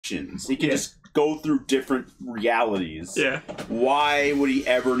dimensions. He can just go through different realities. Yeah. Why would he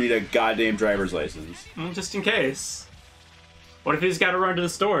ever need a goddamn driver's license? Well, just in case. What if he's got to run to the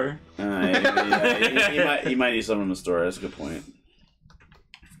store? He might need something in the store. That's a good point.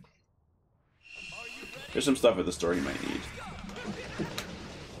 There's some stuff at the store he might need.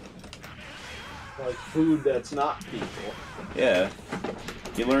 Like food that's not people. Yeah.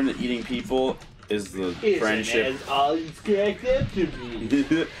 You learn that eating people is the friendship. All it's cracked up to me.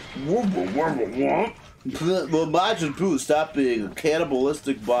 Well, Majin Buu, stop being a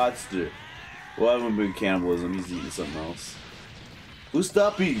cannibalistic monster. Well, I haven't been cannibalism. He's eating something else. Who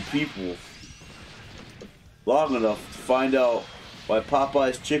stop eating people long enough to find out why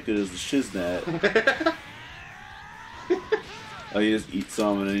Popeye's chicken is the shiznat. Oh, you just eat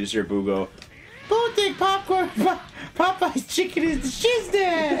some and then you just hear Boo go, Boo think popcorn, Popeye's chicken is the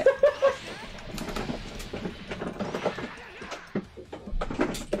shiznat.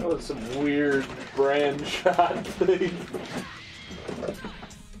 That was some weird brand shot thing.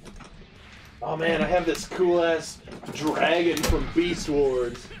 Oh man, I have this cool ass dragon from Beast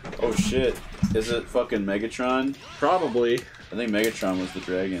Wars. Oh shit. Is it fucking Megatron? Probably. I think Megatron was the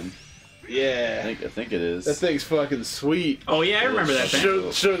dragon. Yeah. I think it is. That thing's fucking sweet. Oh yeah, I remember that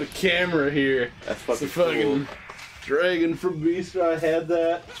thing. Show the camera here. That's fucking, it's a fucking cool. dragon from Beast. I had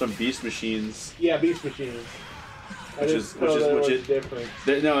that. Some Beast Machines. Yeah, Beast Machines. Which is different.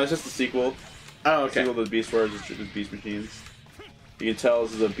 No, it's just the sequel. Oh, okay. The sequel to Beast Wars is Beast Machines. You can tell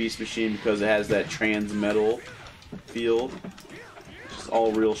this is a Beast Machine because it has that trans metal feel. Just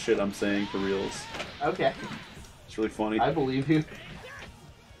all real shit I'm saying for reals. Okay. It's really funny. I believe you.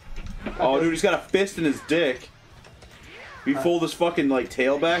 Oh, dude, he's got a fist in his dick. If you fold his fucking like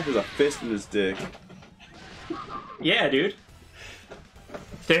tail back, there's a fist in his dick. Yeah, dude.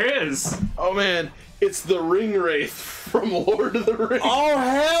 There is. Oh man, it's the Ring Wraith from Lord of the Rings. Oh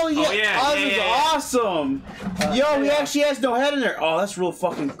hell yeah! Oh, yeah. Oh, this is awesome. Yo, he actually has no head in there. Oh, that's real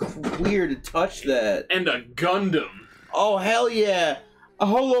fucking weird to touch that. And a Gundam. Oh hell yeah! A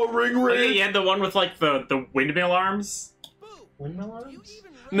hello Ring Oh, Wraith. yeah, you had the one with like the windmill arms. Windmill arms?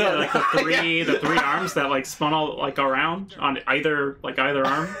 No, yeah, like the three arms that like spun all like around on either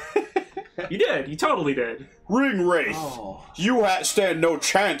arm. You did. You totally did. Ring Wraith. Oh. You stand no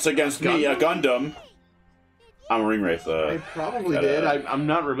chance against me, a Gundam. I'm a Ring Wraith. I probably did. I'm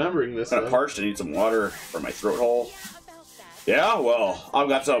not remembering this. I'm parched. I need some water for my throat hole. Yeah, well, I've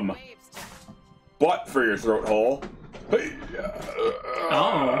got some butt for your throat hole. Hey,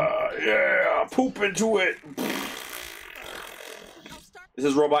 yeah, poop into it. This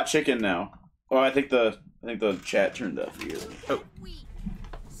is Robot Chicken now. Oh, I think the chat turned off here. Oh.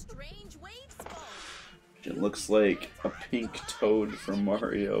 It looks like a pink toad from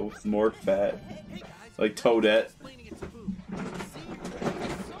Mario with more fat. Like Toadette.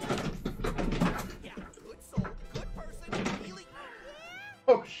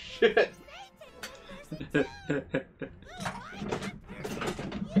 Oh shit!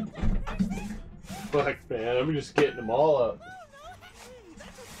 Fuck man, I'm just getting them all up.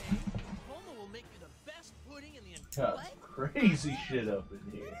 Got crazy shit up in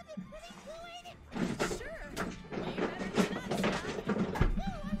here.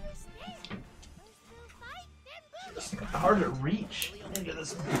 It's hard to reach into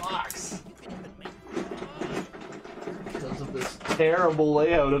this box because of this terrible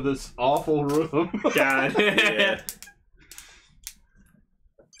layout of this awful room. God. Yeah.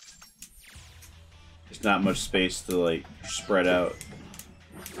 There's not much space to like spread out.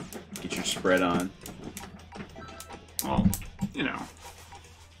 Get your spread on. Well, you know.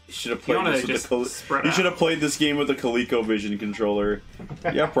 You should have played this with the You should have played this game with a ColecoVision controller.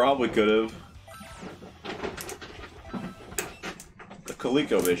 Yeah, probably could have. The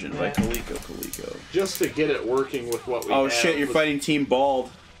ColecoVision by Coleco. Just to get it working with what we Oh have. shit, you're fighting Team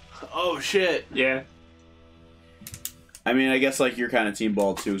Bald. Oh shit. Yeah. I mean, I guess like you're kind of Team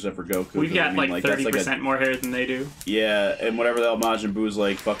Bald too, except for Goku. We've got I mean, like that's 30% more hair than they do. Yeah, and whatever the hell Majin Buu's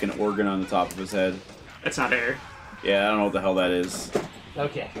like fucking organ on the top of his head. That's not hair. Yeah, I don't know what the hell that is.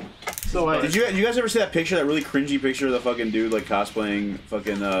 Okay. So Did you guys ever see that picture, that really cringy picture of the fucking dude like cosplaying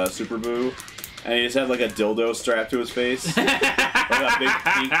fucking Super Buu? And he just had like a dildo strapped to his face. Like a big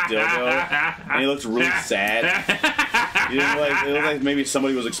pink dildo. And he looks really sad. It looked like maybe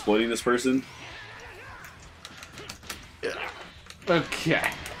somebody was exploiting this person.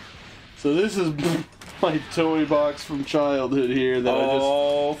 Okay. So this is my toy box from childhood here that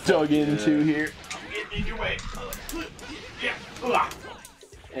I just dug into here. Get in your way. Yeah.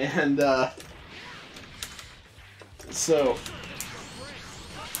 And so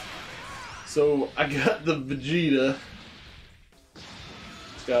I got the Vegeta.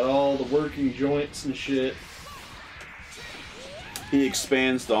 It's got all the working joints and shit. He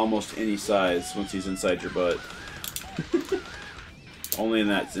expands to almost any size once he's inside your butt. Only in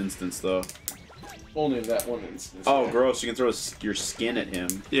that instance, though. Only in that one instance. Oh, gross! You can throw your skin at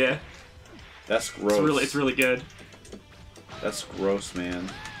him. Yeah. That's gross. It's really good. That's gross, man.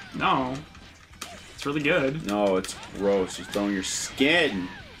 No. It's really good. No, it's gross. You're throwing your skin.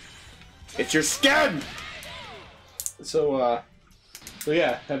 It's your skin. So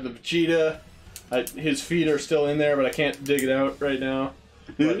yeah, have the Vegeta. His feet are still in there, but I can't dig it out right now.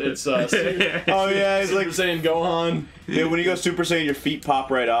 But it's oh yeah, he's like Saiyan Gohan. Yeah, when you go Super Saiyan, your feet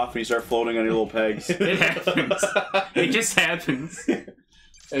pop right off and you start floating on your little pegs. It happens. It just happens.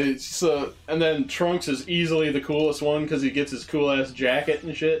 And then Trunks is easily the coolest one because he gets his cool ass jacket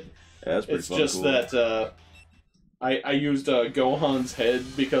and shit. Yeah, that's pretty It's fun, just cool. that I used Gohan's head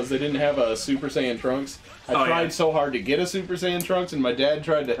because they didn't have a Super Saiyan Trunks. I tried so hard to get a Super Saiyan Trunks, and my dad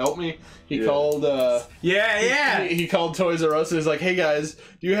tried to help me. He called he called Toys R Us and he's like, "Hey guys,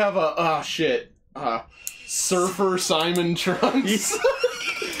 do you have a Surfer Simon Trunks?"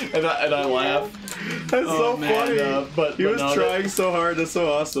 and I laughed. That's so funny. But he was trying so hard. That's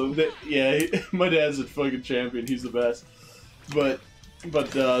so awesome. My dad's a fucking champion. He's the best. But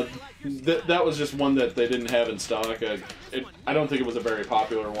that was just one that they didn't have in stock. I don't think it was a very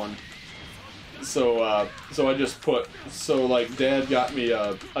popular one. So I just Dad got me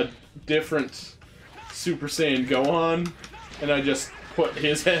a different Super Saiyan Gohan, and I just put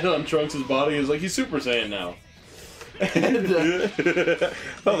his head on Trunks' body. He was like, he's Super Saiyan now. And,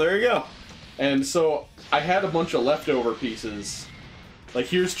 oh, there you go. And so I had a bunch of leftover pieces. Like,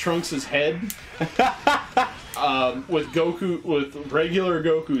 here's Trunks' head. With regular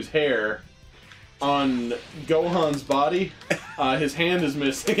Goku's hair on Gohan's body. His hand is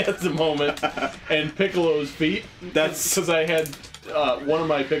missing at the moment, and Piccolo's feet. That's because I had one of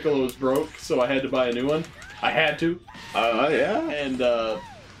my Piccolos broke, so I had to buy a new one. I had to. Yeah.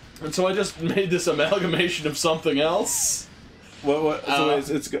 And so I just made this amalgamation of something else. What? So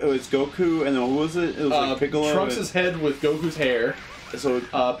it's Goku, and then what was it? It was like Piccolo. Trunks' head with Goku's hair. So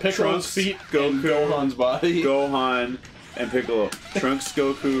Piccolo's Trunks, feet, Goku, and Gohan's body. Gohan, and Piccolo. Trunks,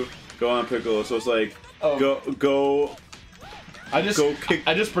 Goku, Gohan, Piccolo. So it's like go. I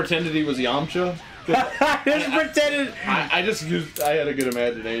just pretended he was Yamcha. I just used. I had a good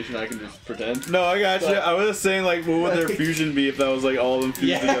imagination. I can just pretend. No, I got you. I was just saying, like, what would their fusion be if that was like all of them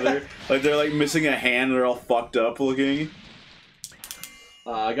fused together? Like they're like missing a hand. They're all fucked up looking.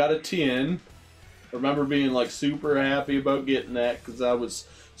 I got a 10. I remember being like super happy about getting that because I was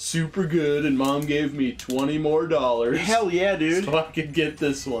super good, and Mom gave me $20 more. Hell yeah, dude! So I could get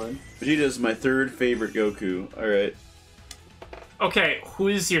this one. Vegeta's my third favorite Goku. All right. Okay,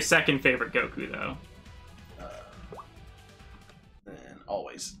 who's your second favorite Goku though?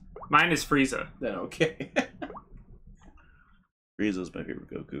 Always. Mine is Frieza. Then okay. Frieza's my favorite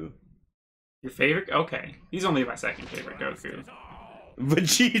Goku. Your favorite? Okay, he's only my second favorite Goku.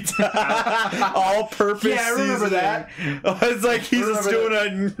 Vegeta, all-purpose. Yeah, I remember that. Oh, it's like he's just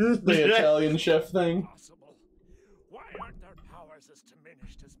doing the Italian chef thing.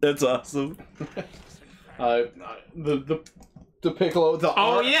 That's awesome. The Piccolo, the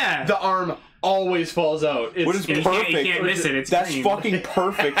arm always falls out. What is perfect? You can't miss it. It's That's green. Fucking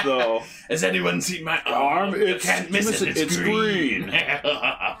perfect, though. Has anyone seen my arm? You can't miss it. It's green.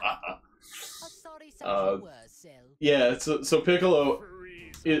 Yeah, so Piccolo,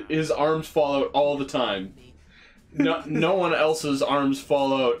 his arms fall out all the time. No one else's arms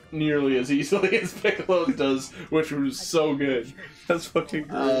fall out nearly as easily as Piccolo's does, which was so good. That's fucking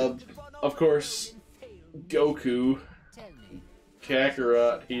great. Of course, Goku,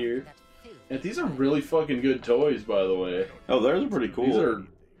 Kakarot here. And these are really fucking good toys, by the way. Oh, those are pretty cool.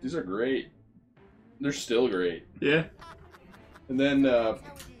 These are great. They're still great. Yeah. And then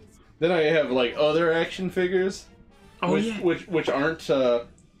I have like other action figures. Oh, which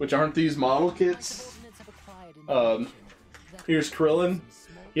aren't these model kits. Here's Krillin.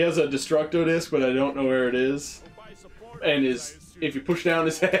 He has a Destructo disc, but I don't know where it is. And if you push down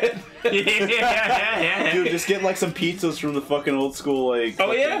his head. yeah. Dude, just get like some pizzas from the fucking old school like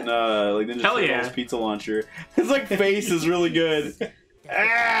like Ninja Turtles pizza launcher. His like face is really good.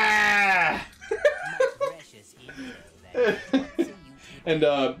 And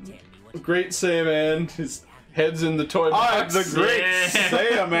Great Saiyaman, his head's in the toy box. I'm the Great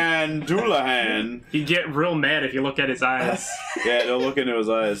Saiyaman Doulahan. He'd get real mad if you look at his eyes. Yeah, don't look into his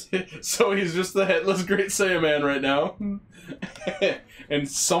eyes. So he's just the headless Great Saiyaman right now. And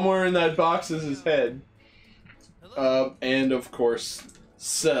somewhere in that box is his head. And of course,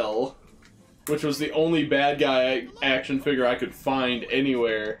 Cell. which was the only bad guy action figure I could find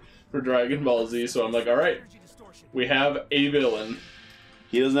anywhere for Dragon Ball Z. So I'm like, all right, we have a villain.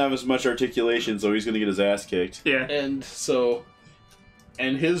 He doesn't have as much articulation, so he's gonna get his ass kicked. Yeah. And so,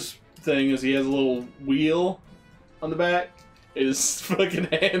 and his thing is he has a little wheel on the back. His fucking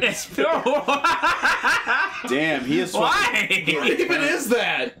hands. Damn, he is. Why? What even is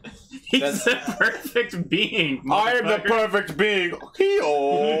that? He's the perfect being. I am the perfect being.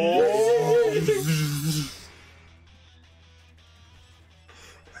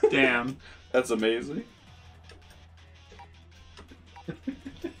 Damn. That's amazing.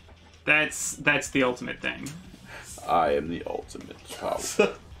 That's the ultimate thing. I am the ultimate power.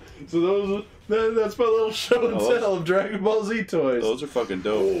 So that's my little show and tell of Dragon Ball Z toys. Those are fucking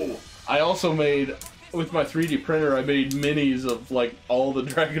dope. I also made, with my 3D printer, I made minis of like all the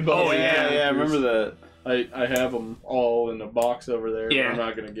Dragon Ball Z. Yeah, I remember that. I have them all in a box over there. Yeah. I'm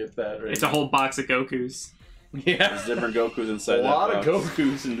not gonna get that right It's a whole box of Gokus. Yeah. There's different Gokus inside A that lot box. of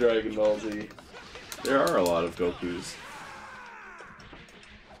Gokus in Dragon Ball Z. There are a lot of Gokus.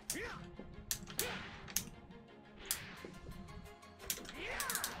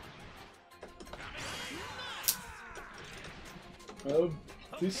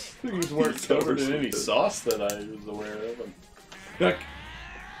 These things weren't covered in any sauce that I was aware of. I'm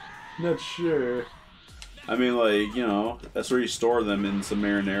not sure. I mean, like, you know, that's where you store them in some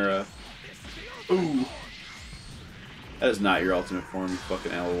marinara. Ooh. That is not your ultimate form, you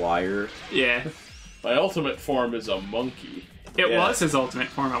fucking liar. Yeah. My ultimate form is a monkey. It was his ultimate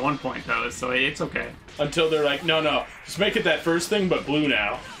form at one point, though, so it's okay. Until they're like, no, just make it that first thing, but blue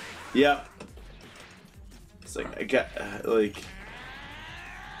now. Yep. It's like, I got, like,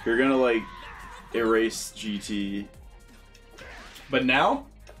 you're gonna, like, erase GT. But now,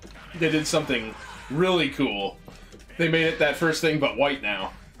 they did something really cool. They made it that first thing, but white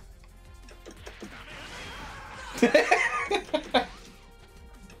now.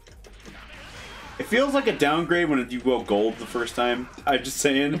 It feels like a downgrade when you go gold the first time. I'm just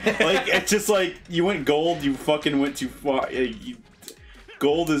saying. Like, it's just like, you went gold, you fucking went too far.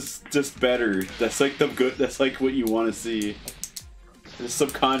 Gold is just better. That's like the good, that's like what you want to see. Just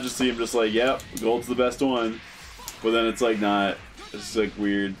subconsciously, I'm just like, yep, gold's the best one. But then it's like not. It's like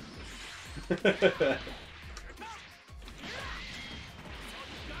weird.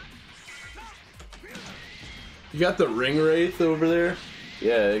 You got the ring wraith over there?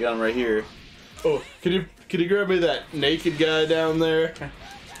 Yeah, I got him right here. Oh, could you grab me that naked guy down there?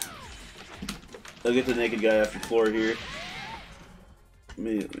 I'll get the naked guy off the floor here.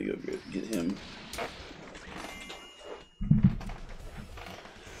 Let me go get him.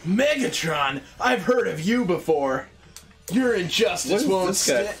 Megatron, I've heard of you before. Your injustice won't this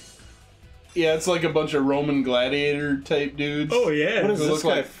guy? stand. Yeah, it's like a bunch of Roman gladiator type dudes. Oh, yeah. What is Who this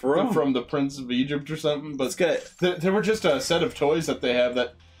look guy like from? From the Prince of Egypt or something. But This guy. they were just a set of toys that they have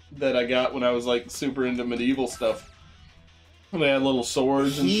that I got when I was like super into medieval stuff. And they had little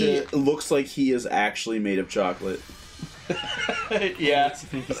swords and He shit. looks like he is actually made of chocolate. Yeah.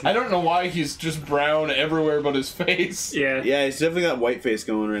 I don't know why he's just brown everywhere but his face. Yeah. Yeah, he's definitely got white face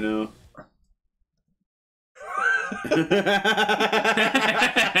going right now.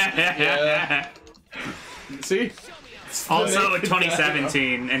 Yeah. See? Also,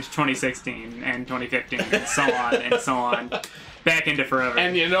 2017 and 2016 and 2015 and so on and so on. Back into forever.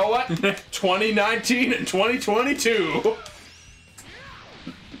 And you know what? 2019 and 2022.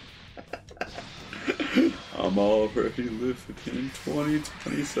 I'm already living in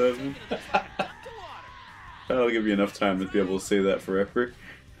 2027. That'll give you enough time to be able to say that forever.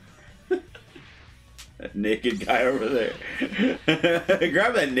 That naked guy over there.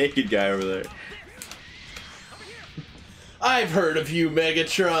 Grab that naked guy over there. I've heard of you,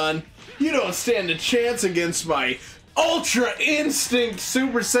 Megatron. You don't stand a chance against my Ultra Instinct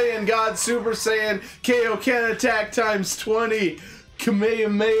Super Saiyan God Super Saiyan KO Can Attack times 20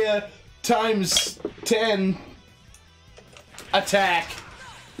 Kamehameha times 10 attack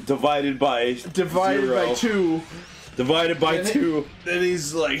Divided by divided by 2. Divided by And 2. Then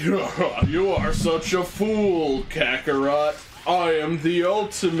he's like, you are such a fool, Kakarot. I am the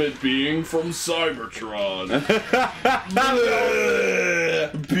ultimate being from Cybertron.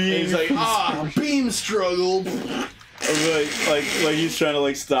 And he's like, beam struggle. like he's trying to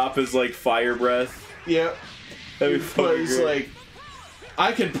like stop his like fire breath. Yep. That'd be But fucking he's great. like,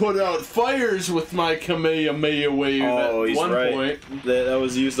 I can put out fires with my Kamehameha wave Oh, at he's one right. point. That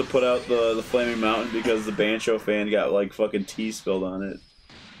was used to put out the Flaming Mountain because the Bancho fan got like fucking tea spilled on it.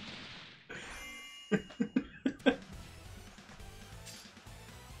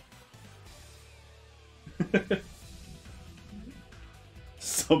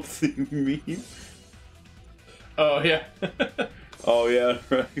 something meme. Oh yeah. Oh yeah,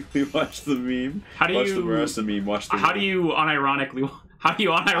 right. We watched the meme. How do watch you the rest of the meme? Watch the How meme. do you unironically I don't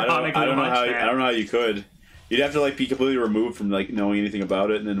know how. I don't know how you could. You'd have to like be completely removed from like knowing anything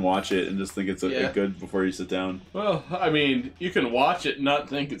about it, and then watch it and just think it's a good before you sit down. Well, I mean, you can watch it and not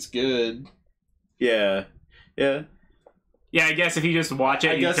think it's good. Yeah, yeah, Yeah, I guess if you just watch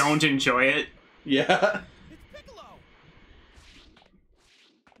it and don't enjoy it. Yeah.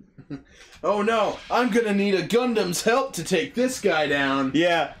 Oh no, I'm gonna need a Gundam's help to take this guy down.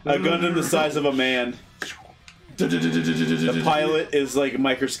 yeah. A Gundam the size of a man. The pilot is like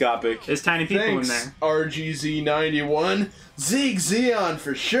microscopic. There's tiny people Thanks, in there. RGZ91. Zeke Zeon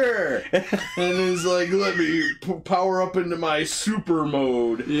for sure. And he's like, let me power up into my super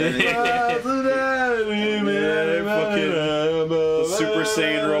mode. The Super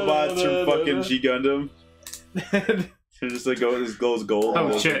Saiyan robots from fucking G Gundam. It just like goes gold. Oh,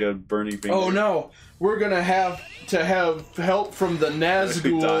 and shit. Like a burning finger. Oh no, we're gonna have to have help from the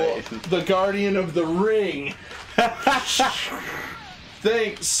Nazgul, the Guardian of the Ring.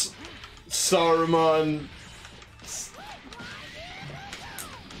 Thanks, Saruman.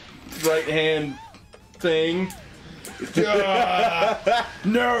 Right hand thing.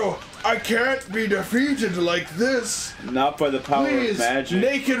 No, I can't be defeated like this. Not by the power Please, of magic.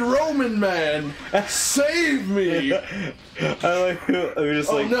 naked Roman man, save me. I mean,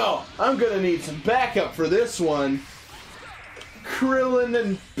 just like, No, I'm gonna need some backup for this one. Krillin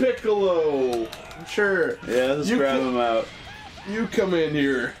and Piccolo. Sure. yeah, let's grab them out. You come in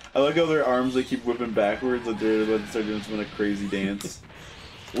here. I like how their arms they keep whipping backwards, like they're about to start doing some kind of crazy dance.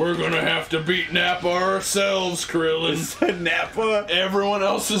 We're gonna have to beat Nappa ourselves, Krillin. Nappa. Everyone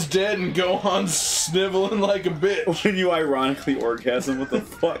else is dead and Gohan's sniveling like a bitch. When you ironically orgasm, what the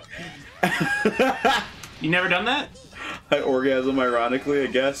fuck? You never done that? I orgasm ironically, I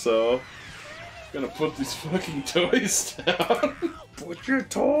guess so. Gonna put these fucking toys down. Put your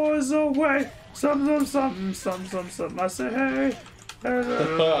toys away. Something. I say, hey.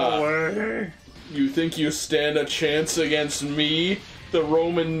 Away. You think you stand a chance against me, the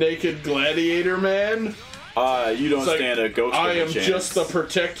Roman naked gladiator man? You don't stand a ghost. I am just the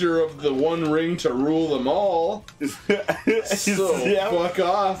protector of the one ring to rule them all. So fuck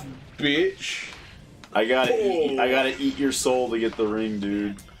off, bitch. I gotta eat your soul to get the ring,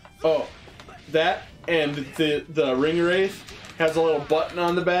 dude. Oh, that and the ring wraith has a little button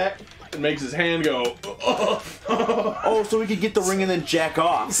on the back. It makes his hand go. Oh, so we could get the ring and then jack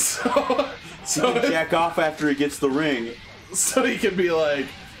off. So he can jack off after he gets the ring. So he can be like.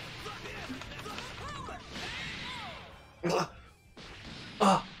 So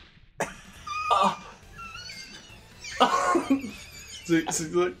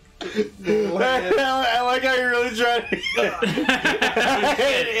I like how you're really trying to...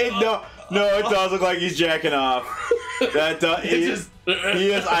 No, it does look like he's jacking off. He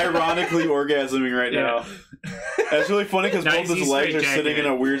is ironically orgasming right now. That's really funny because both his legs are sitting in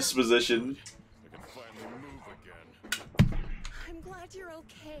a weird position. I'm glad you're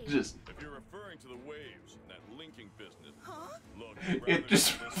okay. Just... If you're referring to the waves in that linking business, look, It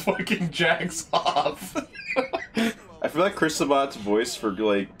just fucking jacks off. I feel like Chris Sabat's voice for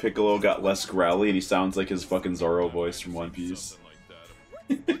like Piccolo got less growly, and he sounds like his fucking Zoro voice from One Piece.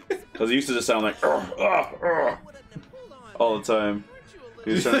 Because he used to just sound like all the time.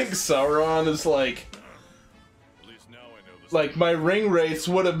 You think Sauron is like my ring wraiths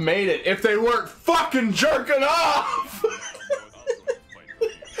would have made it if they weren't fucking jerking off?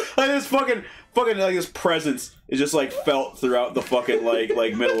 Like this fucking like his presence is just like felt throughout the fucking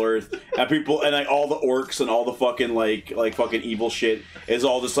like Middle Earth, and people and like all the orcs and all the fucking like fucking evil shit is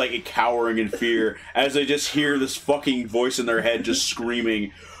all just like cowering in fear as they just hear this fucking voice in their head just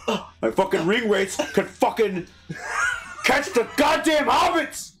screaming, "My fucking ring wraiths could fucking catch the goddamn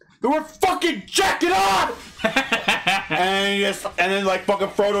hobbits! They were fucking jacking off!" and then like fucking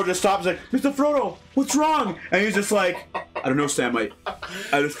Frodo just stops like, "Mr. Frodo, what's wrong?" And he's just like, "I don't know, Sam. I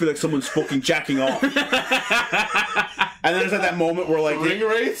just feel like someone's fucking jacking off." And then there's like that moment where like ring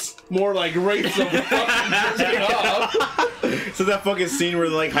wraiths, more like wraiths of fucking jerking off. So that fucking scene where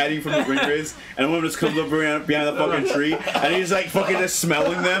they're like hiding from the ring wraiths, and one just comes up behind the fucking tree, and he's like fucking just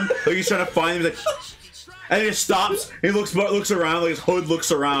smelling them, like he's trying to find them. He's like, and he just stops. He looks around, like his hood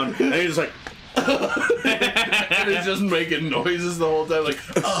looks around, and he's just like. And he's just making noises the whole time, like.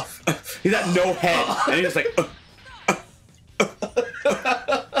 He's got no head, and he's just like.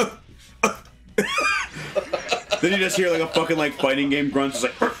 Then you just hear like a fucking like fighting game grunt, just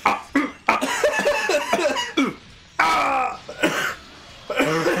like.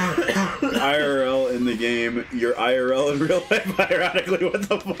 IRL in the game, your IRL in real life, ironically, what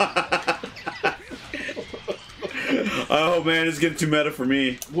the fuck? Oh man, it's getting too meta for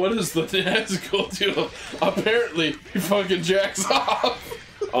me. What does the Nazgul do? Apparently, he fucking jacks off.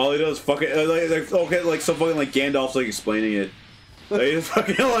 All he does is fucking, okay, like some fucking, like, Gandalf's, like, explaining it. Like, he's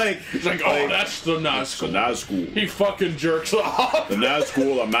fucking, like... He's like, oh, that's the Nazgul. The Nazgul. He fucking jerks off. The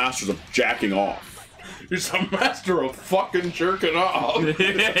Nazgul, the masters of jacking off. He's a master of fucking jerking off. And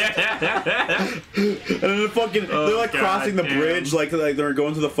then the fucking, they're like crossing the bridge, like they're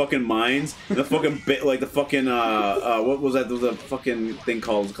going to the fucking mines. And the fucking what was that? There was a fucking thing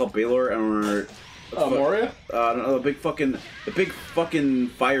called. Was it called Baylor? I don't remember. Moria? No, the big fucking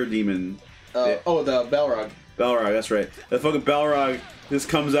fire demon. Oh, the Balrog. Balrog, that's right. The fucking Balrog just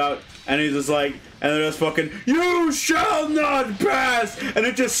comes out, and he's just like, and they're just fucking, you shall not pass! And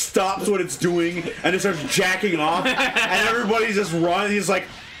it just stops what it's doing, and it starts jacking off, and everybody's just running. He's like,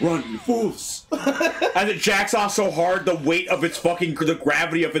 run, you fools! And it jacks off so hard, the weight of its fucking, the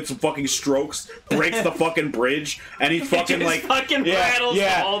gravity of its fucking strokes breaks the fucking bridge, and he's fucking like, rattles the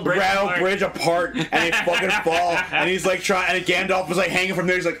whole bridge apart, and they fucking fall, and he's like trying, and Gandalf was like hanging from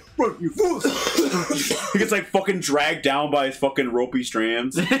there, he's like, run, you fools! He gets like fucking dragged down by his fucking ropey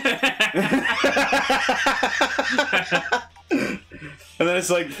strands. And then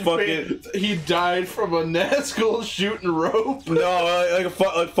it's like fucking. He died from a Nazgul shooting rope. No, like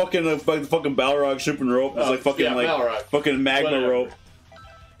fucking Balrog shooting rope. It's like fucking Balrog. fucking magma rope.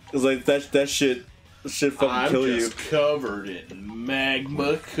 It's like that shit fucking kill you. I'm just covered in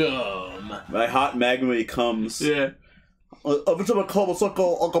magma cum. My hot magma comes. Yeah. Every time I come, it's like a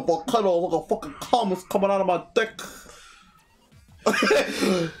volcano, like a fucking cum is coming out of my dick.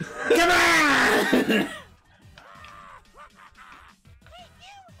 Come on!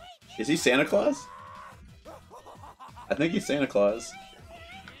 Is he Santa Claus? I think he's Santa Claus.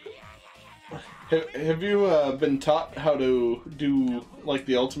 Have you been taught how to do like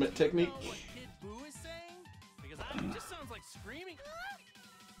the ultimate technique? Boo is saying? Because that just sounds like screaming.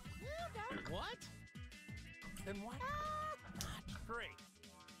 What? Then what? Not great.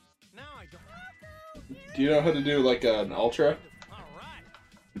 Now I don't. Do you know how to do like an ultra? All right.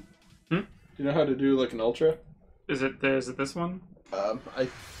 Do you know how to do like an ultra? Is it this one?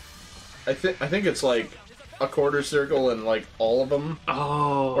 I think it's like a quarter circle and like all of them.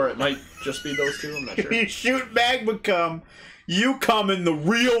 Oh. Or it might just be those two. I'm not sure. You shoot magma cum. You come in the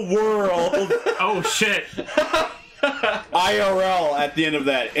real world. Oh shit. IRL at the end of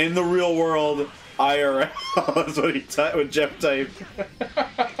that. In the real world, IRL. That's what Jeff typed.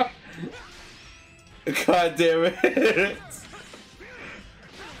 God damn it.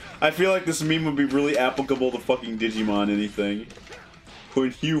 I feel like this meme would be really applicable to fucking Digimon anything.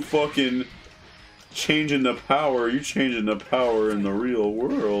 When you fucking changing the power, you changing the power in the real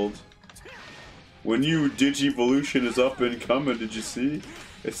world. When you Digivolution is up and coming, did you see?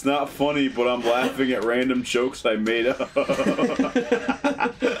 It's not funny, but I'm laughing at random jokes I made up.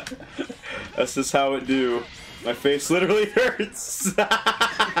 That's just how it do. My face literally hurts.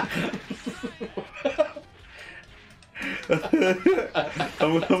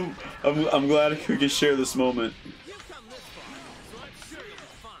 I'm glad I could share this moment.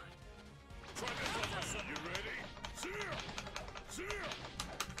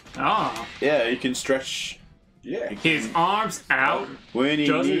 Oh. Yeah, you can stretch. Yeah. His arms out. When he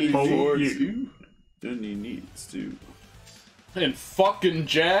Just needs for to. you. Then he needs to. And fucking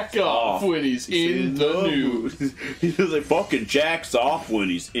jack off when he's in the mood. He just like fucking jacks off when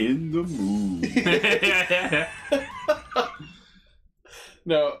he's in the mood.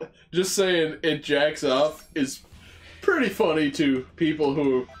 No, just saying it jacks off is pretty funny to people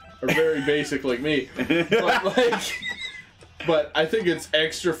who are very basic like me. But I think it's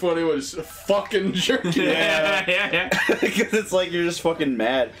extra funny when it's fucking jerking. Yeah. Because it's like you're just fucking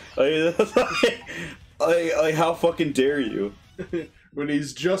mad. Like how fucking dare you? When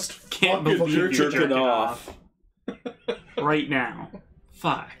he's just Can't fucking believe you're jerking off. Right now.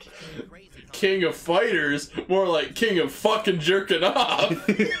 Fuck. King of fighters, more like king of fucking jerking off.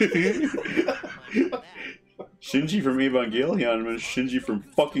 Shinji from Evangelion and Shinji from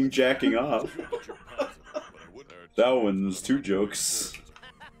fucking jacking off. That one's two jokes.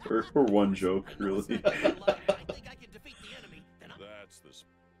 Or one joke, really.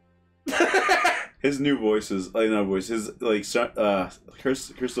 His new voice is, like, not voice, his, like,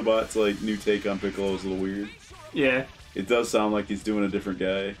 Crystal Bot's, like, new take on Piccolo is a little weird. Yeah. It does sound like he's doing a different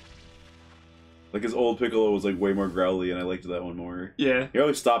guy. Like, his old Piccolo was, like, way more growly, and I liked that one more. Yeah. He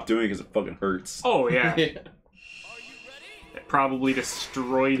always stopped doing it because it fucking hurts. Oh, yeah. Yeah. It probably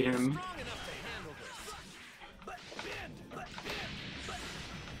destroyed him.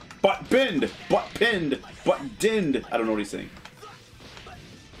 butt pinned, butt pinned, butt dinned. I don't know what he's saying.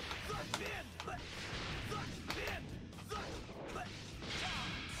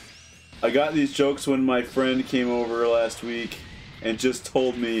 I got these jokes when my friend came over last week and just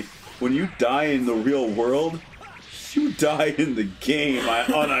told me, when you die in the real world, you die in the game. I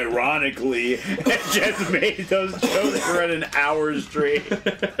unironically just made those jokes for an hour straight.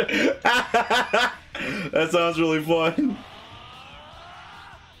 That sounds really fun.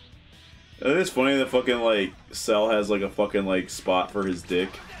 And it's funny that fucking, like, Cell has, like, a fucking, like, spot for his dick.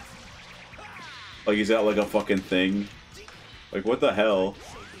 Like, he's got, like, a fucking thing. Like, what the hell?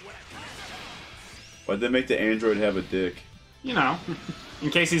 Why'd they make the android have a dick? You know,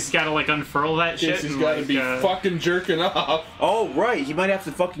 in case he's got to, like, unfurl that shit. In case he's and, got to like, be fucking jerking off. Oh, right. He might have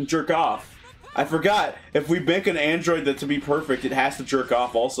to fucking jerk off. I forgot. If we make an android that to be perfect, it has to jerk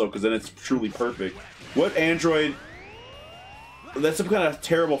off also, because then it's truly perfect. What android... That's some kind of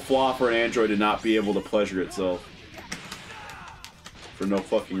terrible flaw for an android to not be able to pleasure itself. For no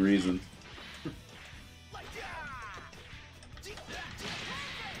fucking reason.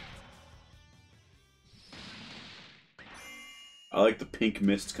 I like the pink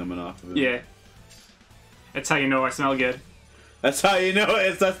mist coming off of it. Yeah. That's how you know I smell good. That's how you know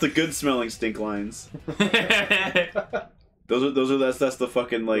it. That's the good smelling stink lines. That's the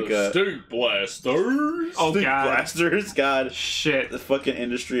fucking like Stink blasters. Oh stink god. blasters. God, Shit. the fucking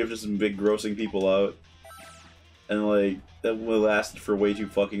industry of just big grossing people out, and like that lasted for way too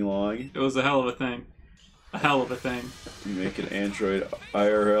fucking long. It was a hell of a thing. A hell of a thing. You make an android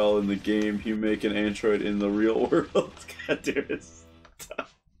IRL in the game. You make an android in the real world. God damn it.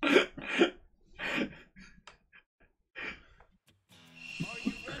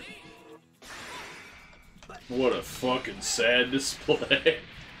 What a fucking sad display.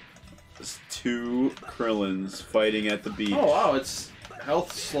 It's two Krillins fighting at the beach. Oh wow, its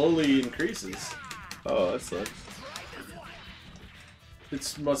health slowly increases. Oh, that sucks.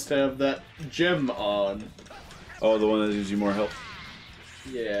 It must have that gem on. Oh, the one that gives you more health.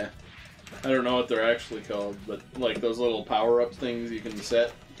 Yeah. I don't know what they're actually called, but like those little power-up things you can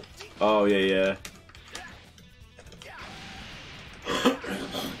set. Oh, yeah, yeah.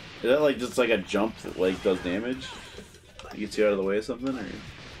 Is that like just like a jump that like does damage? It gets you out of the way of something, or?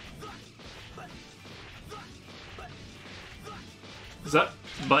 Zup,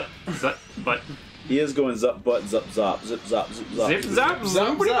 butt, zup, butt. He is going zup butt zup zop zip zop zip zop. Zip, zap,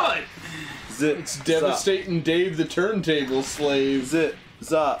 Zap, zoopity zap. butt. Zip. It's devastating Dave the Turntable Slave. Zip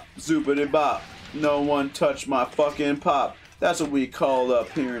zop zoopity bop. No one touch my fucking pop. That's what we call up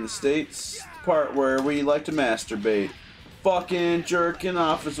here in the States. The part where we like to masturbate. Fucking jerking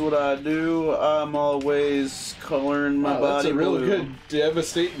off is what I do. I'm always coloring my body That's a real blue. good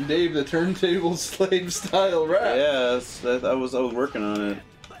devastating Dave the Turntable Slave style rap. Yes, I was working on it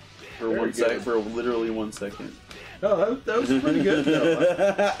for Very 1 second, good. for literally 1 second. Oh, that was pretty good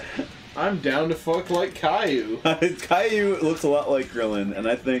though. I'm down to fuck like Caillou. Caillou looks a lot like Krillin, and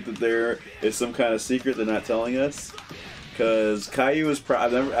I think that there is some kind of secret they're not telling us. Because Caillou is,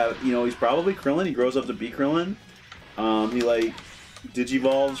 he's probably Krillin. He grows up to be Krillin. He like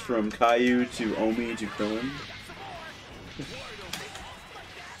digivolves from Caillou to Omi to Krillin.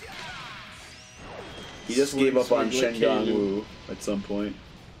 He just gave up on Swing like Shengang Caillou. Wu at some point.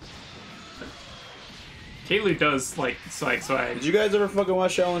 Kaylu does like swag. Did you guys ever fucking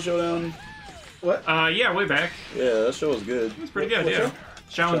watch Shaolin Showdown? What? Yeah, way back. Yeah, that show was good. It's pretty good, What's yeah. that?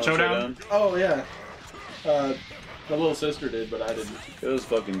 Shaolin Showdown. Oh yeah. My little sister did, but I didn't. It was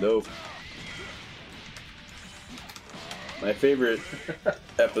fucking dope. My favorite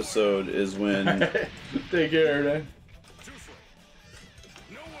episode is when Take care, man.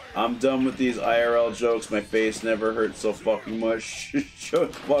 I'm done with these IRL jokes. My face never hurt so fucking much.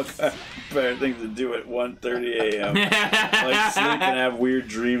 Shut the fuck up. Better things to do at 1:30 a.m. Like sleep and have weird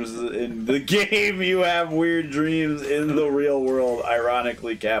dreams in the game. You have weird dreams in the real world.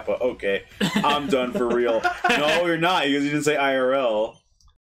 Ironically, Kappa. Okay, I'm done for real. No, you're not, because you didn't say IRL.